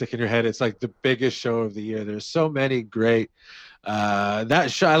memories that stick in your head? It's like the biggest show of the year. There's so many great.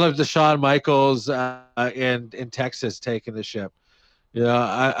 That show, I love the Shawn Michaels in Texas taking the ship. You know,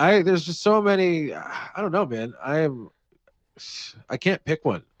 I there's just so many. I don't know, man. I can't pick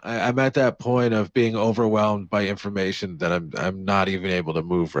one. I'm at that point of being overwhelmed by information that I'm not even able to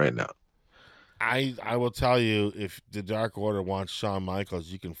move right now. I will tell you, if the Dark Order wants Shawn Michaels,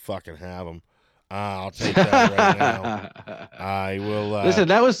 you can fucking have him. I'll take that right now. I will. Listen,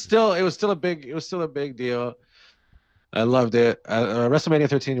 it was still a big deal. I loved it. WrestleMania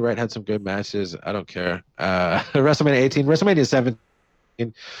 13, you're right, had some good matches. I don't care. WrestleMania 18, WrestleMania 17,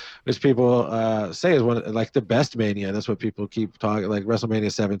 which people say is one like the best Mania. That's what people keep talking. Like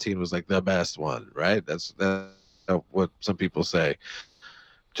WrestleMania 17 was like the best one, right? That's what some people say.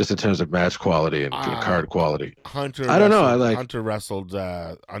 Just in terms of match quality and card quality. Hunter. I don't know. Hunter wrestled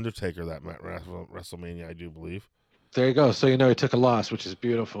Undertaker that WrestleMania, I do believe. There you go. So you know he took a loss, which is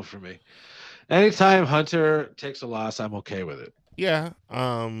beautiful for me. Anytime Hunter takes a loss, I'm okay with it. Yeah.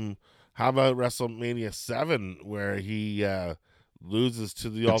 How about WrestleMania 7, where he loses to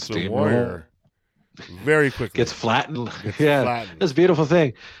the Ultimate Warrior very quickly? Gets flattened. Flattened. That's a beautiful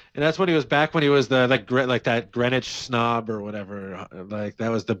thing. And that's when he was back when he was the like that Greenwich snob or whatever. Like that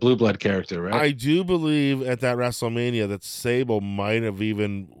was the Blue Blood character, right? I do believe at that WrestleMania that Sable might have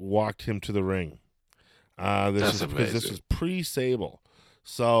even walked him to the ring. This is pre-Sable.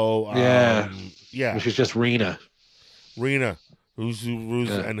 So yeah. She's just Rena. Who's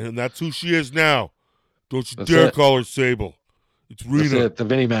and that's who she is now. Don't you That's dare it. call her Sable. It's Rena. That's it. The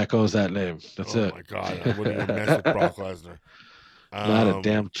Vinnie Mac owns that name. That's it. Oh my God, I wouldn't even mess with Brock Lesnar. Not a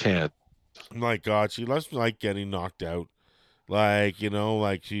damn chance. My God, she must like getting knocked out. Like, you know,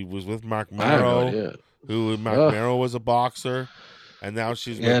 like she was with Mark I have no Morrow. idea. who Mark Ugh. Merrill was a boxer, and now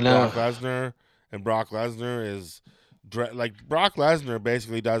she's with Brock Lesnar, and Brock Lesnar is like Brock Lesnar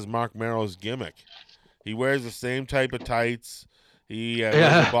basically does Mark Merrill's gimmick. He wears the same type of tights. He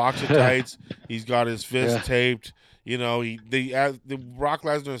wears the boxer tights. He's got his fist taped. You know, the Brock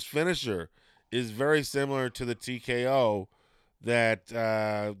Lesnar's finisher is very similar to the TKO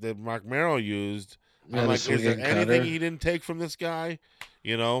that Mark Merrill used. I'm like, is there anything he didn't take from this guy?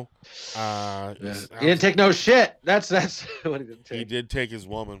 You know, he didn't take no shit. That's what he didn't take. He did take his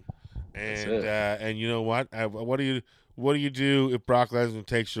woman, and you know what? What do you do if Brock Lesnar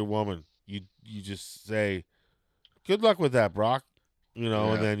takes your woman? You just say, "Good luck with that, Brock." You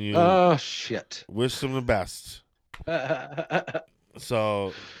know, and then you wish him the best.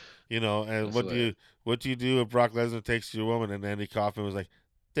 So, you know, and what do you do if Brock Lesnar takes your woman? And Andy Kaufman was like,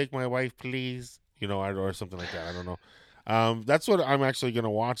 "Take my wife, please." You know, or something like that. I don't know. That's what I'm actually going to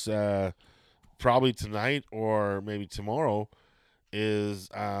watch probably tonight or maybe tomorrow is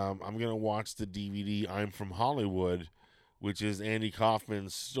I'm going to watch the DVD I'm From Hollywood, which is Andy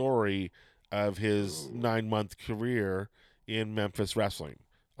Kaufman's story of his 9-month career in Memphis wrestling.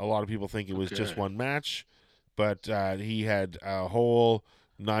 A lot of people think it was just one match, but he had a whole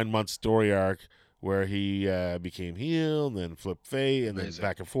 9-month story arc where he became heel and then flipped face and then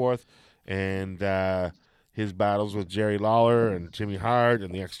back and forth. And his battles with Jerry Lawler and Jimmy Hart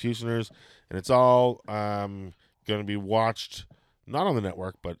and the Executioners. And it's all going to be watched, not on the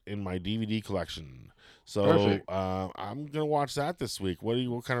network, but in my DVD collection. So I'm going to watch that this week.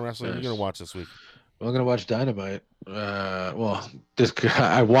 What kind of wrestling are you going to watch this week? Well, I'm going to watch Dynamite. I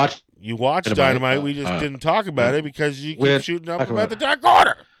watched. You watched Dynamite. We just didn't talk about it because you keep shooting up about the Dark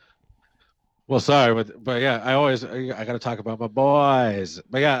Order. Well, sorry, but yeah, I got to talk about my boys.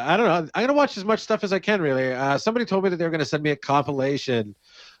 But yeah, I don't know. I'm gonna watch as much stuff as I can. Really, somebody told me that they were gonna send me a compilation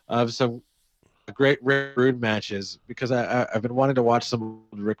of some great Rick Rude matches because I've been wanting to watch some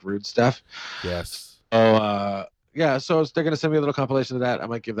Rick Rude stuff. Yes. So so they're gonna send me a little compilation of that. I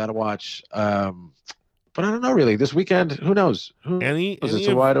might give that a watch. But I don't know really. This weekend, who knows? It's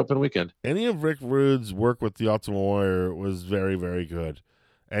a wide open weekend. Any of Rick Rude's work with the Ultimate Warrior was very, very good.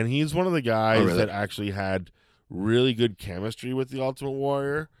 And he's one of the guys that actually had really good chemistry with the Ultimate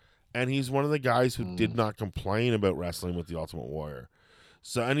Warrior. And he's one of the guys who did not complain about wrestling with the Ultimate Warrior.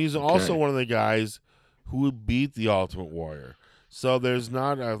 So, and he's also one of the guys who would beat the Ultimate Warrior. So there's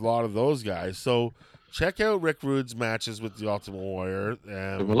not a lot of those guys. So check out Rick Rude's matches with the Ultimate Warrior.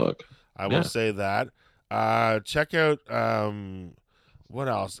 Have a look. I will say that. Check out what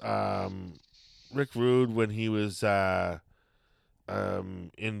else? Rick Rude when he was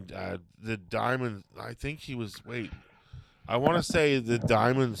in the Diamond. I think he was. I want to say the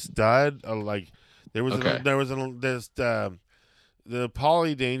Diamond Stud. The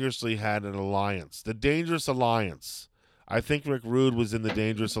Paulie Dangerously had an alliance. The Dangerous Alliance. I think Rick Rude was in the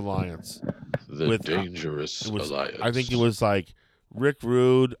Dangerous Alliance. Alliance. I think it was like Rick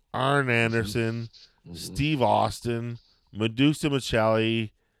Rude, Arn Anderson, Steve Austin, Medusa Michelli,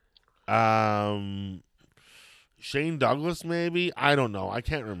 Shane Douglas, maybe? I don't know. I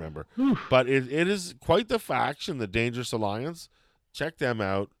can't remember. But it is quite the faction, the Dangerous Alliance. Check them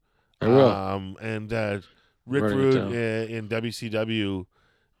out. I will. And Rick Rude in WCW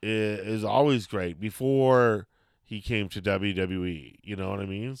is always great before he came to WWE. You know what I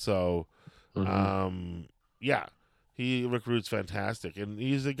mean? So, Rick Rude's fantastic. And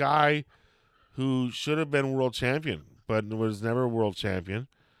he's a guy who should have been world champion, but was never world champion.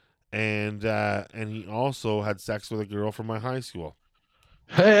 And he also had sex with a girl from my high school.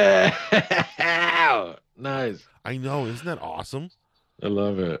 Nice. I know, isn't that awesome? I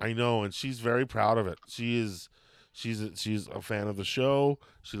love it. I know, and she's very proud of it. She's a fan of the show.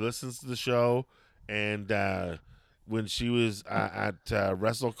 She listens to the show, and when she was at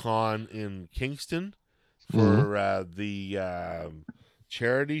WrestleCon in Kingston for the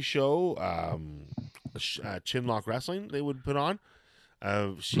charity show, Chinlock Wrestling, they would put on.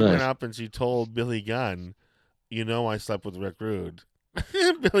 She went up and she told Billy Gunn, I slept with Rick Rude.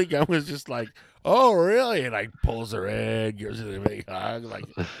 Billy Gunn was just like, "Oh, really?" And pulls her in, gives her a big hug.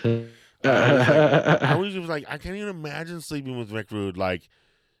 I was like, I can't even imagine sleeping with Rick Rude. Like,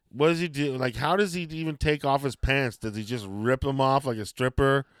 what does he do? Like, how does he even take off his pants? Does he just rip them off like a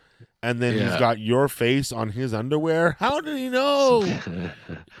stripper? And then he's got your face on his underwear? How did he know?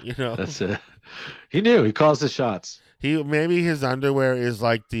 That's it. He knew. He calls the shots. Maybe his underwear is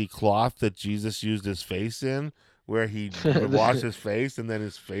like the cloth that Jesus used his face in, where he would wash his face and then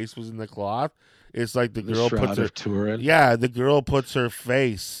his face was in the cloth. It's like the girl puts her the girl puts her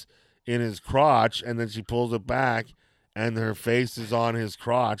face in his crotch and then she pulls it back and her face is on his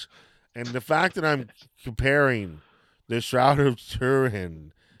crotch. And the fact that I'm comparing the Shroud of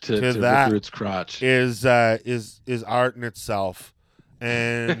Turin to that Rick Rude's crotch is art in itself,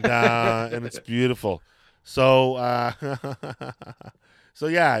 and and it's beautiful. So so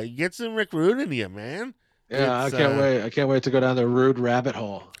yeah, get some Rick Rude into you, man. Yeah, I can't wait. I can't wait to go down the Rude rabbit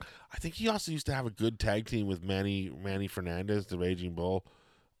hole. I think he also used to have a good tag team with Manny Fernandez, the Raging Bull.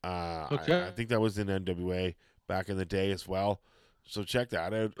 Okay. I think that was in NWA back in the day as well. So check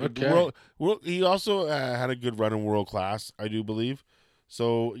that out. Okay. He also had a good run in World Class, I do believe.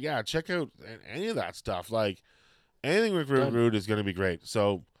 So yeah, check out any of that stuff. Like anything with Rick Rude is going to be great.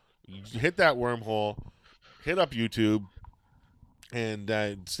 So hit that wormhole, hit up YouTube, and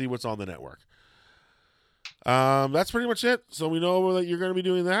see what's on the network. That's pretty much it. So we know that you're going to be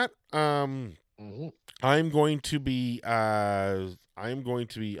doing that. I'm going to be up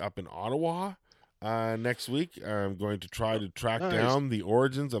in Ottawa next week. I'm going to try to track down the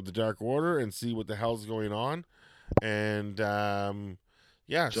origins of the Dark Order and see what the hell's going on. And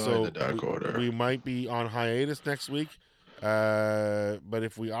yeah, Join the Dark Order. We might be on hiatus next week. But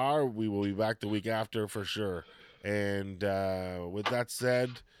if we are, we will be back the week after for sure. And with that said,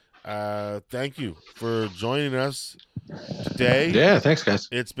 thank you for joining us today. Yeah, thanks, guys.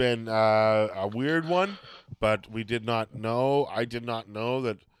 It's been a weird one, but I did not know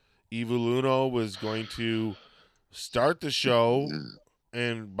that Evil Uno was going to start the show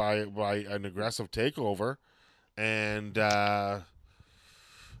and by an aggressive takeover, and yeah,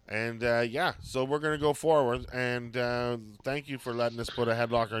 so we're gonna go forward. And thank you for letting us put a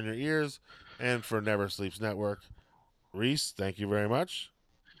headlock on your ears, and for Never Sleeps Network. Reese, thank you very much.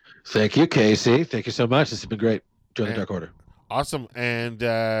 Thank you, Casey. Thank you so much. This has been great. Join the Dark Order. Awesome. And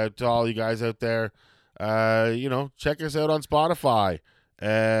to all you guys out there, check us out on Spotify,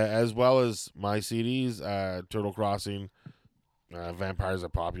 as well as my CDs, Turtle Crossing, Vampires Are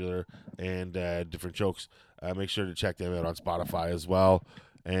Popular, and different jokes. Make sure to check them out on Spotify as well.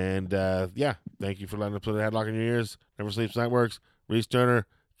 And yeah, thank you for letting us put a headlock in your ears. Never Sleeps Networks, Reese Turner,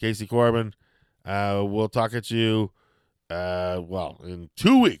 Casey Corbin. We'll talk at you, in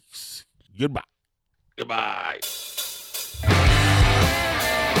 2 weeks. Goodbye. Goodbye.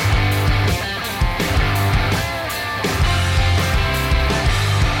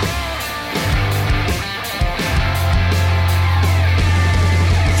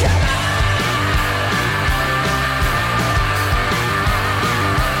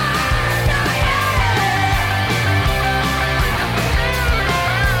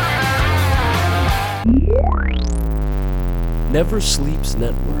 Never Sleeps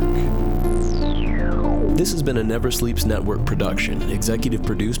Network. This has been a Never Sleeps Network production, executive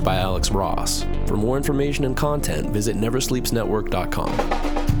produced by Alex Ross. For more information and content, visit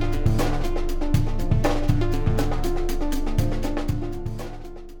neversleepsnetwork.com.